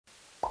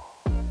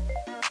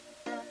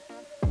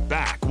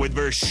back with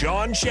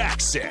Vershawn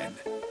Jackson.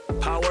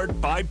 Powered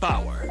by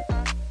Bauer.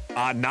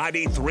 On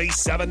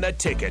 93.7 The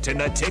Ticket and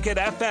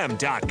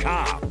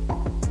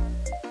theticketfm.com.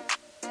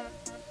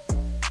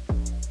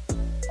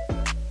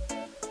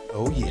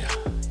 Oh, yeah.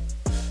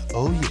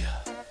 Oh,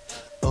 yeah.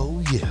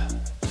 Oh, yeah.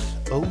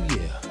 Oh,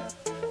 yeah.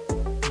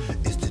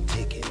 It's the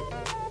ticket.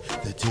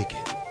 The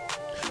ticket.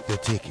 The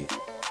ticket.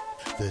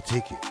 The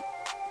ticket.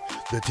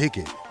 The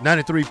ticket.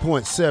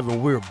 93.7.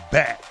 We're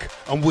back.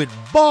 I'm with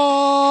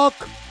Bach.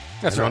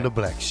 That's right. On the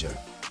black shirt.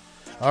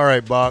 All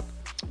right, Bach.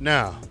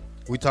 Now,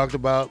 we talked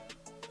about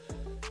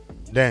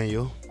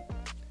Daniel.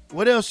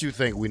 What else you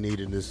think we need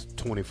in this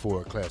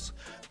 24 class?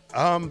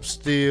 I'm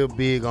still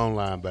big on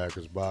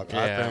linebackers, Bach.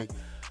 Yeah.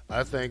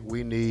 I think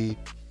we need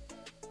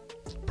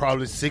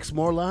probably 6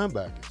 more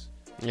linebackers.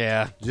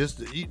 Yeah.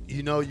 Just,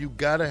 you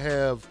got to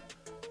have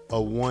a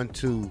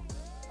 1-2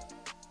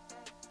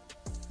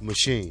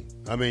 machine.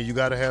 I mean, you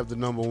got to have the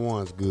number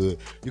ones good.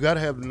 You got to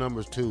have the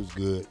numbers twos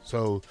good.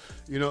 So,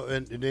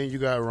 and then you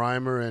got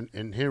Reimer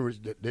and Henry.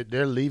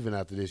 They're leaving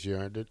after this year,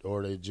 aren't they? Or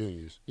are they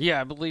juniors?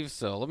 Yeah, I believe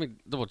so. Let me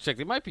double check.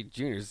 They might be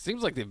juniors. It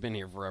seems like they've been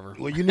here forever.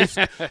 Well, you need,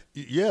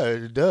 yeah,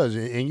 it does,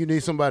 and you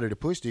need somebody to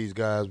push these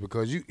guys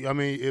because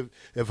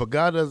if a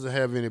guy doesn't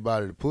have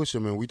anybody to push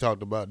him, and we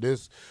talked about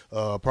this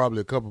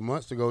probably a couple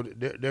months ago,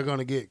 they're going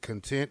to get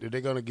content. They're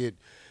going to get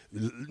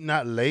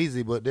not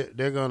lazy, but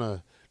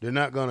they're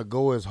not going to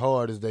go as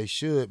hard as they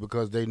should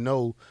because they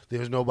know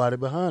there's nobody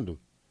behind them.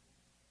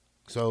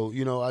 So,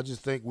 I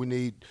just think we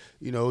need,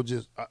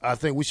 I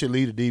think we should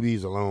leave the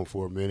DBs alone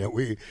for a minute.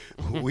 We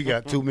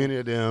got too many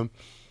of them.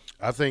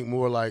 I think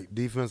more like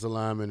defensive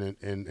linemen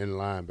and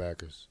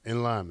linebackers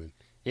and linemen.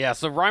 Yeah,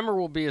 so Reimer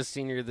will be a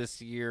senior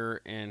this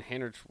year, and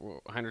Hendricks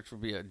will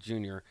be a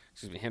junior.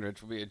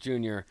 Hendricks will be a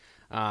junior.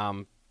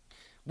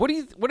 What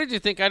did you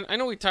think? I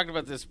know we talked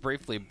about this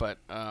briefly, but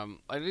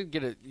I did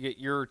get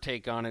your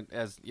take on it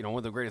as one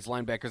of the greatest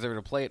linebackers ever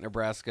to play at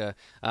Nebraska.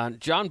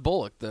 John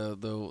Bullock,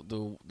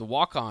 the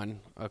walk-on,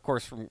 of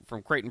course,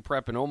 from Creighton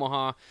Prep in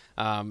Omaha.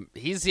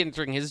 He's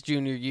entering his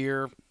junior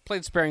year.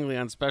 Played sparingly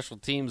on special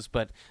teams,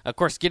 but of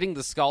course, getting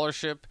the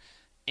scholarship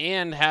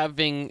and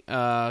having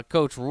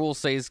Coach Rule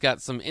say he's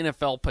got some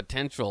NFL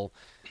potential.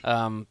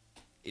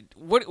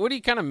 What do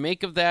you kind of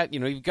make of that?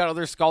 You've got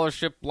other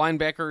scholarship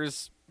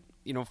linebackers,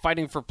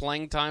 fighting for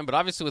playing time. But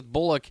obviously with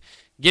Bullock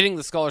getting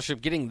the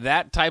scholarship, getting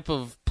that type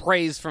of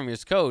praise from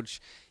his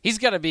coach, you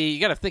got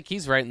to think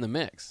he's right in the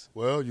mix.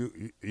 Well,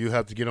 you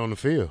have to get on the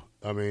field.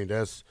 I mean,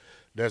 that's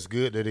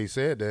good that he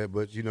said that,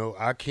 but,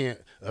 I can't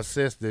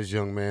assess this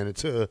young man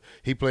until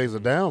he plays a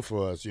down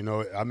for us.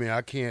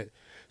 I can't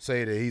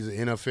say that he's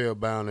an NFL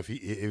bound if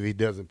he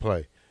doesn't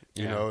play,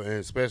 and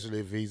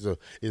especially if he's a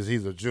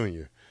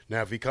junior.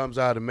 Now, if he comes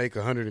out and make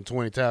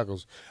 120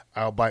 tackles,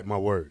 I'll bite my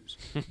words.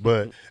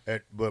 But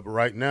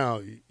right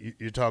now,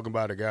 you're talking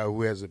about a guy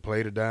who hasn't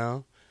played a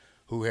down,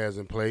 who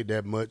hasn't played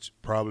that much.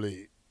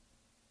 Probably,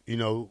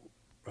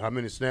 how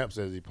many snaps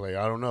has he played?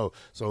 I don't know.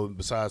 So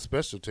besides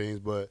special teams,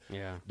 but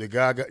the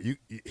guy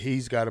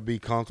he's got to be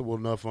comfortable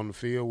enough on the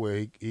field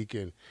where he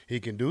can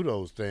do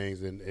those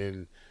things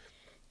and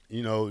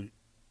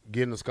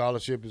getting a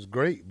scholarship is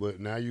great, but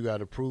now you got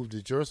to prove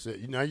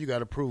that now you got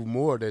to prove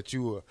more that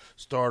you a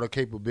starter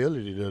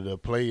capability to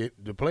play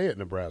at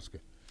Nebraska.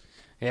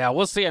 Yeah,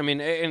 we'll see. I mean,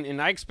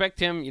 and I expect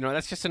him.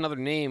 That's just another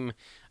name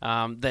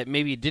that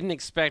maybe you didn't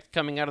expect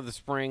coming out of the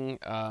spring.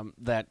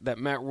 That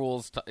Matt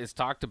Rule is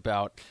talked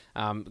about.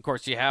 Of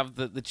course, you have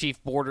the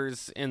Chief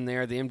Borders in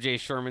there, the MJ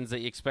Shermans that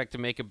you expect to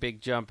make a big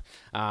jump.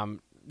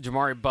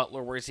 Jamari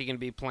Butler, where is he going to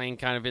be playing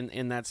kind of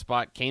in that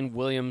spot? Kane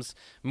Williams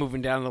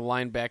moving down to the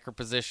linebacker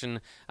position.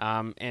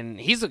 And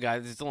he's a guy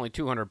that's only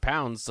 200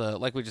 pounds.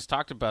 Like we just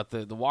talked about,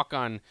 the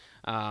walk-on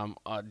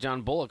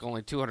John Bullock,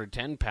 only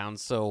 210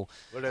 pounds. So,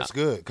 well, that's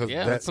good because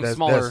that's some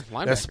smaller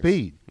linebackers. That's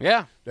speed.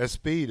 Yeah. That's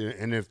speed.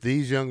 And if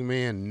these young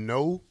men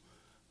know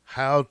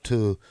how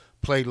to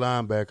play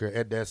linebacker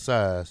at that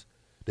size,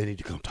 they need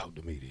to come talk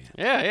to me then.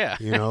 Yeah.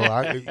 You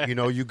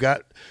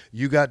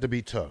got to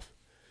be tough.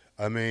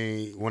 I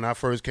mean, when I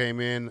first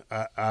came in,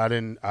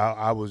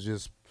 I was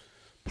just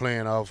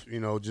playing off,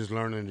 just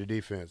learning the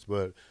defense.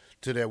 But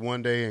to that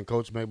one day, and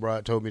Coach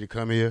McBride told me to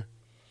come here,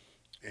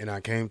 and I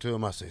came to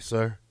him. I said,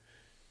 "Sir,"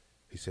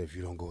 he said, "if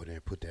you don't go in there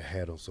and put that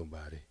hat on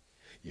somebody,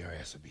 your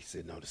ass will be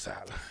sitting on the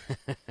sideline."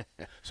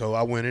 So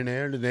I went in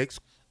there, and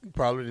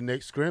probably the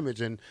next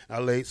scrimmage, and I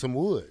laid some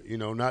wood.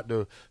 Not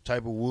the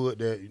type of wood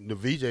that the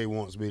VJ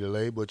wants me to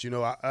lay, but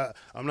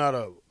I'm not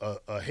a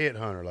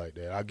headhunter like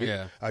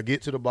that. I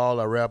get to the ball,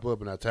 I wrap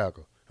up, and I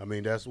tackle. I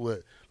mean, that's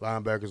what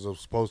linebackers are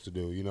supposed to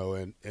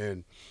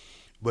do.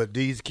 But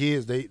these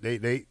kids, they're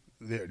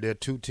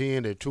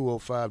 210, they're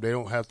 205. They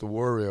don't have to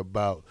worry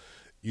about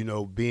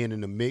being in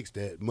the mix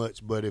that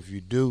much. But if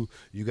you do,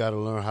 you got to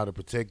learn how to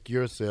protect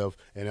yourself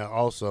and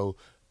also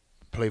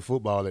play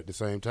football at the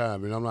same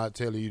time. And I'm not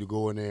telling you to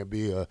go in there and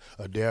be a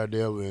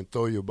daredevil and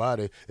throw your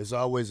body. It's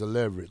always a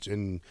leverage.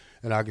 And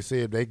like I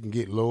said, they can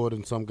get lower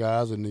than some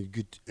guys. And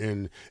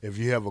if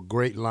you have a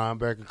great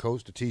linebacker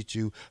coach to teach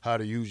you how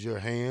to use your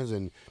hands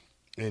and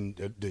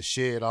the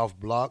shed off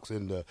blocks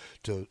and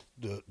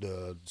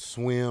the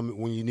swim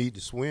when you need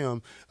to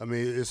swim. I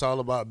mean, it's all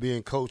about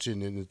being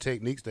coaching and the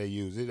techniques they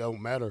use. It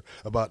don't matter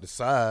about the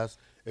size.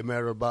 It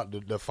matters about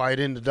the fight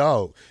in the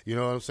dog. You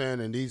know what I'm saying?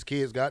 And these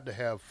kids got to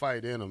have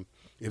fight in them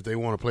if they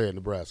want to play at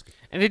Nebraska.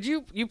 And did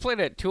you played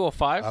at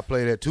 205? I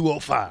played at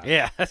 205.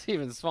 Yeah, that's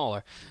even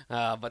smaller.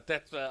 But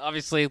that's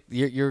obviously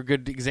you're a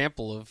good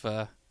example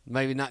of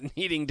maybe not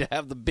needing to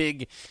have the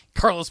big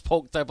Carlos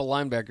Polk type of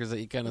linebackers that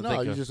you kind of think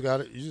of. No, you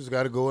just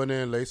got to go in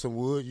there and lay some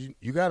wood.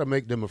 You got to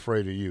make them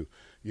afraid of you.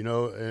 You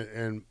know,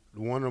 and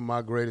one of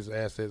my greatest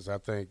assets, I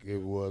think it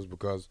was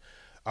because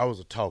I was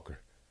a talker.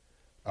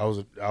 I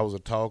was a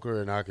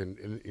talker, and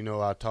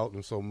I talked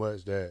them so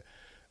much that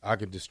I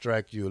could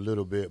distract you a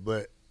little bit.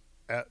 But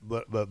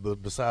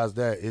besides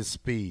that, it's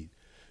speed.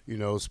 You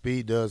know,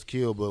 speed does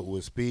kill, but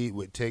with speed,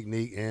 with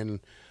technique,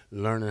 and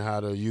learning how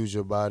to use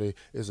your body,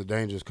 it's a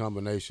dangerous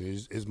combination.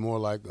 It's more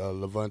like a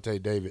Levante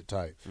David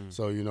type.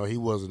 So, you know, he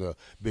wasn't a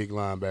big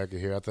linebacker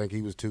here. I think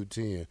he was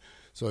 210.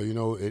 So, you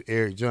know,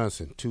 Eric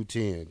Johnson,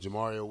 210.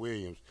 Jamario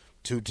Williams,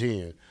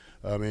 210.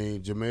 I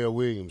mean, Jamel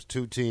Williams,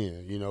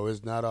 210. You know,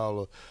 it's not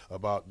all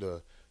about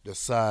the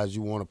size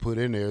you want to put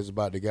in there. It's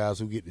about the guys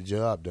who get the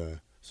job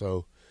done.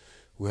 So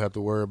we'll have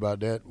to worry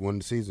about that when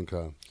the season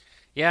comes.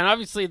 Yeah, and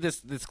obviously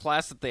this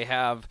class that they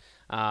have,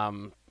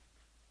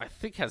 I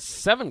think has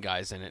 7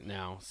 guys in it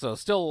now. So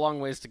still a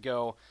long ways to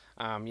go.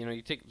 You know,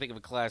 you think of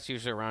a class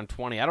usually around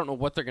 20. I don't know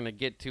what they're going to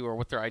get to or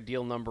what their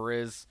ideal number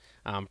is.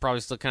 Probably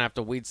still kind of have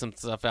to weed some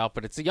stuff out,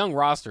 but it's a young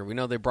roster. We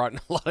know they brought in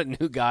a lot of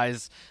new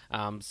guys.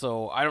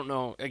 So I don't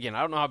know. Again,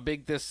 I don't know how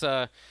big this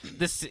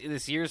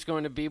year is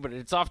going to be, but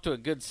it's off to a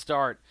good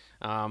start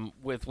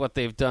with what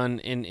they've done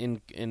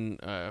in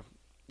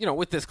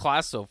with this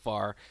class so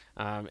far.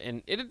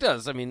 And it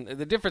does. I mean,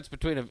 the difference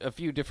between a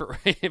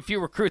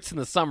few recruits in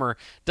the summer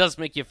does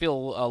make you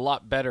feel a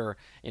lot better.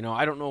 You know,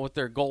 I don't know what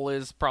their goal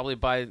is. Probably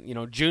by,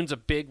 June's a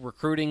big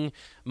recruiting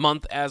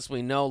month, as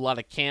we know. A lot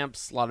of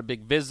camps, a lot of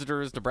big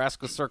visitors.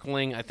 Nebraska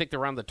circling, I think they're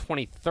around the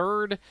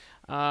 23rd,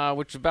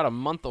 which is about a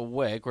month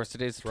away. Of course,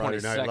 today's the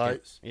 22nd. Friday Night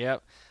Lights.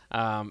 Yep.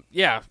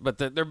 But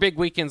their big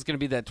weekend's going to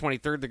be that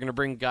 23rd. They're going to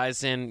bring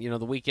guys in,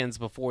 the weekends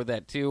before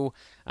that too.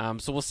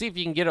 So we'll see if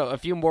you can get a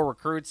few more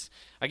recruits.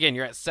 Again,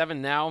 you're at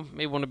 7 now.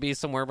 Maybe want to be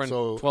somewhere around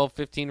 12,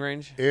 15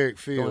 range. Eric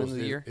Fields. Going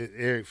into the year.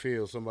 Eric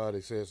Fields.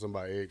 Somebody said something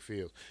about Eric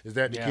Fields. Is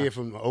that the kid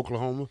from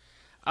Oklahoma?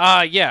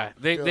 Yeah.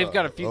 They've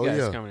got a few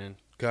guys coming in.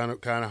 Kind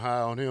of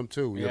high on him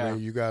too. Yeah. I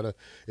mean, you gotta,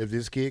 if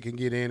this kid can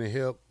get in and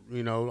help.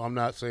 I'm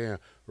not saying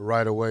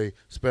right away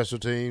special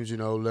teams.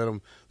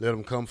 Let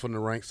them come from the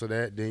ranks of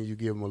that. Then you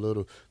give them a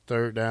little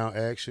third down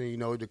action.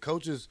 The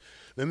coaches.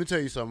 Let me tell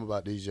you something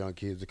about these young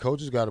kids. The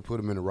coaches got to put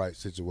them in the right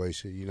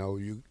situation.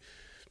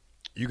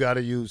 You got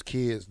to use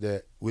kids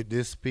that with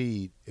this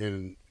speed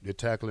and the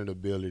tackling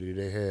ability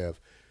they have.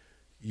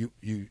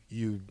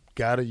 You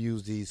got to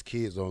use these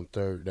kids on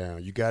third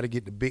down. You got to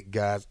get the big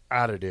guys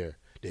out of there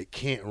that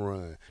can't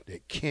run,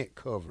 that can't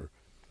cover.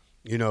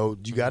 You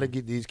got to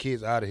get these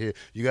kids out of here.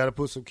 You got to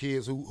put some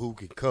kids who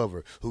can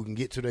cover, who can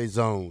get to their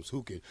zones,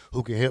 who can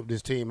help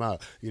this team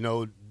out. You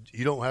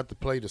don't have to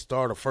play the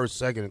starter first,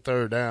 second, and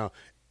third down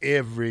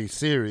every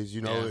series.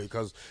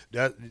 Because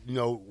that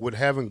with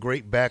having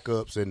great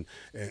backups and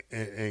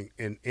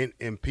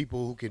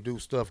people who can do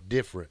stuff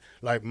different.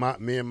 Like my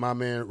man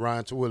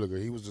Ryan Terwilliger,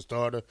 he was the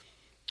starter.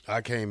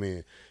 I came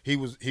in. He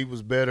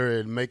was better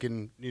at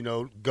making,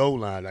 goal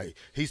line. Like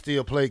he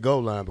still played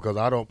goal line because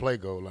I don't play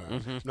goal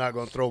line. Mm-hmm. Not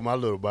gonna throw my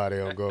little body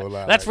on goal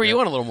line. That's where you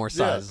want a little more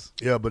size.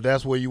 Yeah, but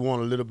that's where you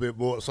want a little bit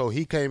more. So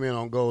he came in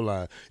on goal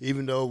line.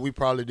 Even though we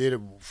probably did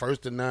it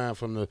 1st and 9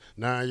 from the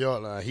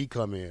 9-yard line, he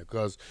come in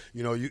because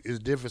it's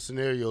different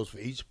scenarios for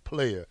each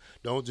player.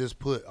 Don't just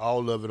put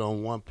all of it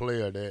on one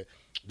player that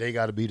they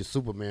got to be the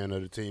Superman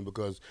of the team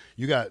because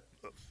you got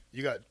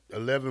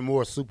 11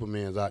 more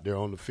Supermans out there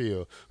on the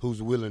field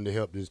who's willing to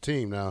help this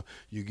team. Now,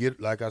 you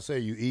get, like I say,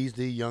 you ease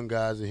these young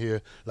guys in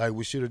here like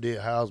we should have did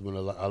Hausman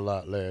a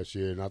lot last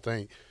year. And I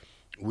think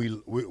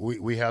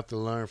we have to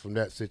learn from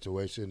that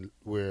situation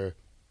where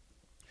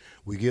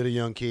we get a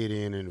young kid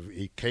in and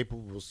he's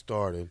capable of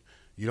starting.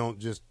 You don't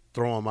just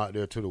throw him out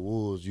there to the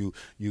wolves. You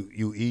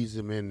ease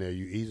him in there.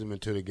 You ease him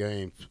into the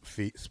game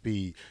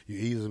speed. You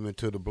ease him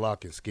into the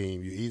blocking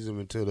scheme. You ease him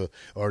into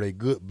are they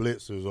good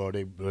blitzers or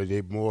are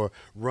they more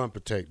run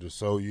protectors?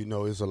 So,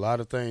 it's a lot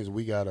of things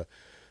we got to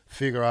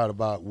figure out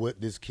about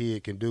what this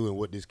kid can do and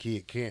what this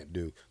kid can't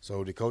do.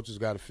 So the coaches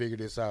got to figure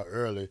this out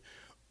early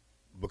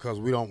because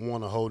we don't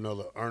want a whole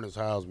nother Ernest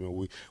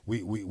Hausman.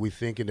 We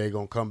thinking they're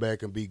going to come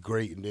back and be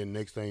great, and then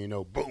next thing you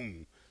know,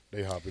 boom,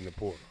 they hop in the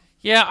portal.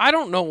 Yeah, I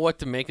don't know what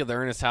to make of the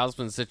Ernest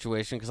Hausman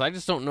situation because I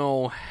just don't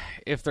know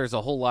if there's a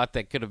whole lot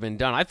that could have been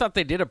done. I thought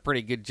they did a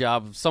pretty good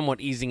job of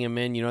somewhat easing him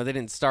in. They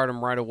didn't start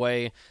him right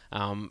away.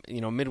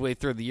 Midway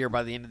through the year,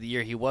 by the end of the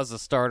year, he was a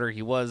starter.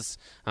 He was,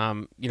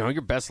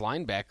 your best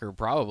linebacker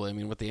probably. I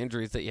mean, with the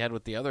injuries that you had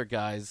with the other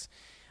guys.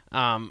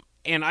 And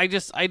I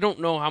don't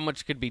know how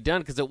much could be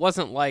done because it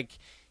wasn't like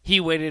he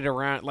waited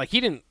around. Like,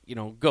 he didn't,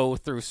 go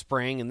through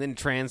spring and then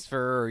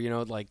transfer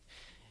or,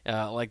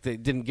 like they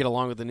didn't get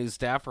along with the new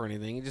staff or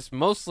anything. It just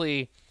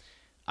mostly,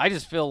 I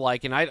just feel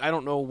like, and I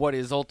don't know what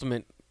his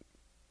ultimate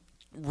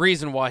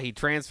reason why he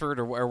transferred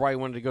or why he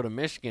wanted to go to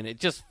Michigan. It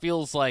just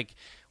feels like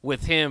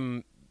with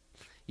him,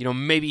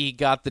 maybe he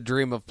got the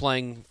dream of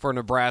playing for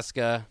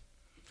Nebraska.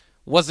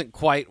 Wasn't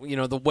quite,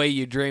 the way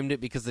you dreamed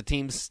it because the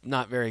team's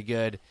not very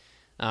good.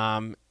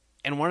 And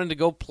wanted to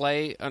go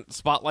play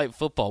spotlight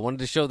football. Wanted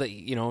to show that,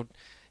 he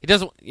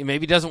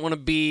doesn't want to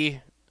be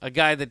a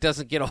guy that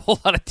doesn't get a whole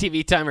lot of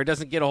TV time or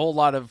doesn't get a whole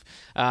lot of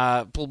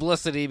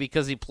publicity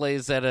because he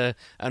plays at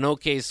an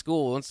okay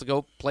school. Wants to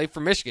go play for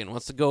Michigan.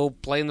 Wants to go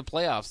play in the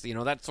playoffs.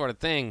 That sort of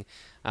thing.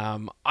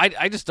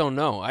 I just don't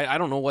know. I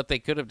don't know what they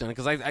could have done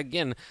because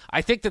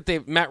I think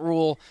that Matt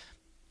Rule.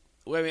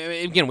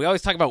 Again, we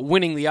always talk about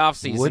winning the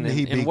offseason. Wouldn't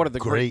he be what are the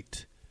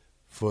great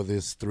for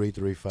this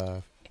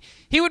 3-3-5?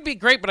 He would be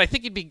great, but I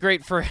think he'd be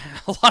great for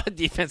a lot of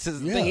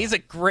defenses. Yeah. He's a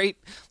great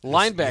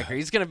linebacker.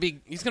 He's gonna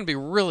be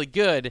really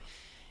good.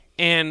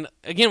 And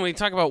again, when we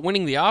talk about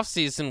winning the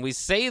offseason, we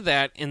say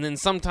that, and then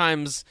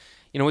sometimes,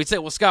 we say,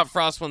 well, Scott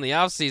Frost won the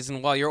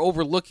offseason, while you're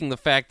overlooking the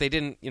fact they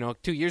didn't,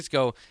 2 years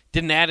ago,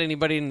 didn't add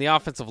anybody in the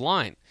offensive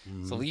line.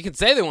 Mm-hmm. So you can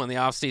say they won the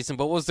offseason,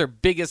 but what was their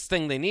biggest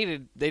thing they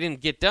needed? They didn't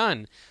get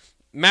done.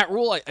 Matt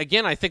Rule,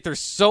 again, I think there's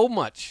so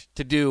much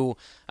to do,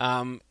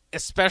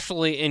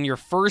 especially in your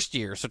first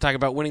year. So talking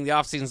about winning the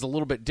offseason is a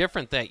little bit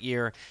different that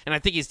year, and I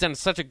think he's done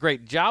such a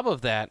great job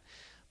of that.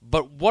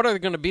 But what are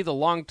going to be the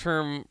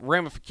long-term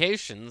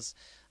ramifications,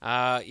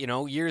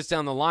 years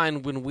down the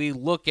line when we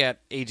look at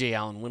A.J.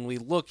 Allen, when we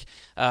look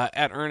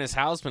at Ernest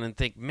Hausman and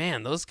think,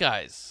 man, those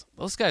guys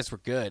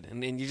were good,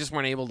 and you just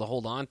weren't able to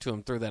hold on to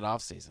them through that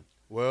offseason.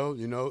 Well,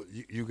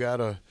 you got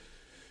to –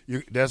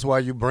 that's why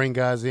you bring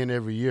guys in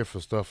every year for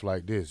stuff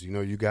like this.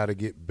 You got to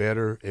get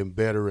better and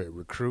better at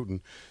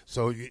recruiting.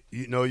 So,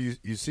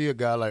 you see a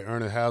guy like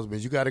Ernest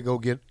Hausman, you got to go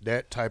get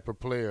that type of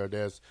player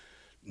that's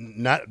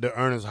not the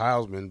Ernest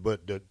Hausman,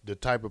 but the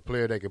type of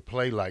player that can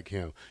play like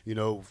him,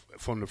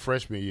 from the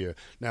freshman year.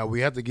 Now, we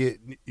have to get,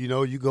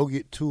 you go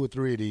get 2 or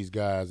 3 of these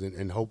guys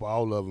and hope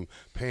all of them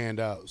panned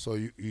out. So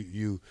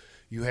you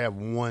have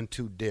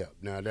 1-2 depth.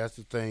 Now, that's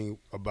the thing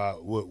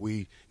about what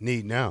we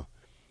need now.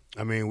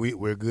 I mean,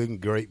 we're good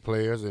and great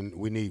players, and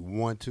we need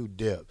 1-2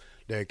 depth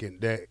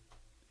that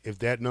if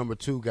that number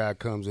 2 guy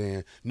comes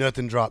in,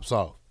 nothing drops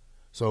off.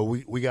 So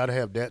we got to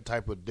have that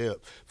type of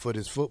depth for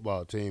this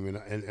football team,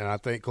 and I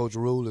think Coach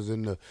Rule is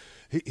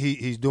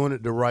he's doing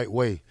it the right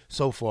way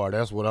so far.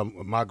 That's what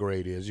my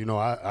grade is.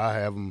 I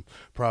have him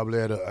probably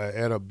at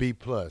a B+.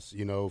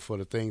 For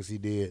the things he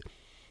did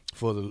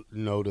for the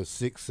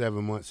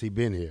 6-7 months he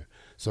been here.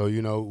 So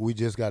we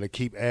just got to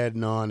keep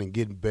adding on and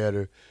getting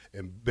better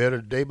and better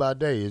day by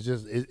day. It's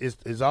just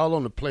it's all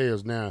on the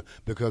players now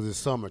because it's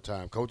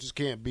summertime. Coaches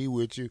can't be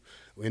with you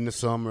in the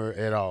summer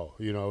at all.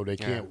 They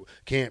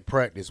can't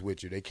practice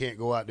with you. They can't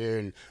go out there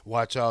and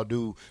watch y'all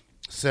do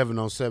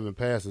 7-on-7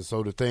 passes.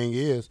 So the thing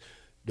is,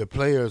 the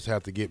players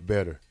have to get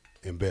better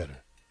and better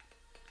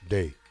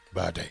day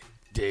by day.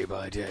 Day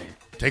by day.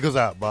 Take us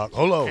out, Bach.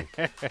 Hold on.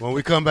 When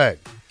we come back,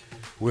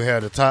 we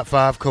have the top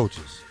 5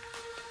 coaches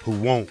who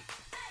won't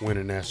win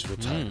a national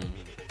title.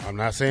 I'm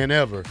not saying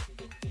ever,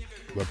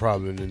 but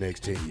probably in the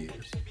next 10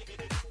 years.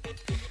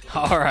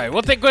 All right,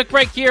 we'll take a quick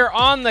break here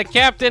on The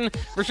Captain.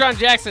 Rashawn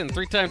Jackson,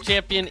 3-time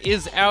champion,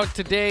 is out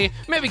today.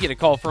 Maybe get a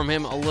call from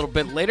him a little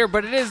bit later,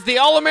 but it is the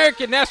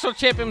All-American national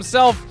champ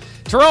himself,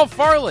 Terrell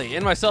Farley,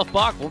 and myself,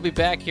 Bach. We'll be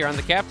back here on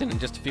The Captain in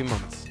just a few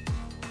moments.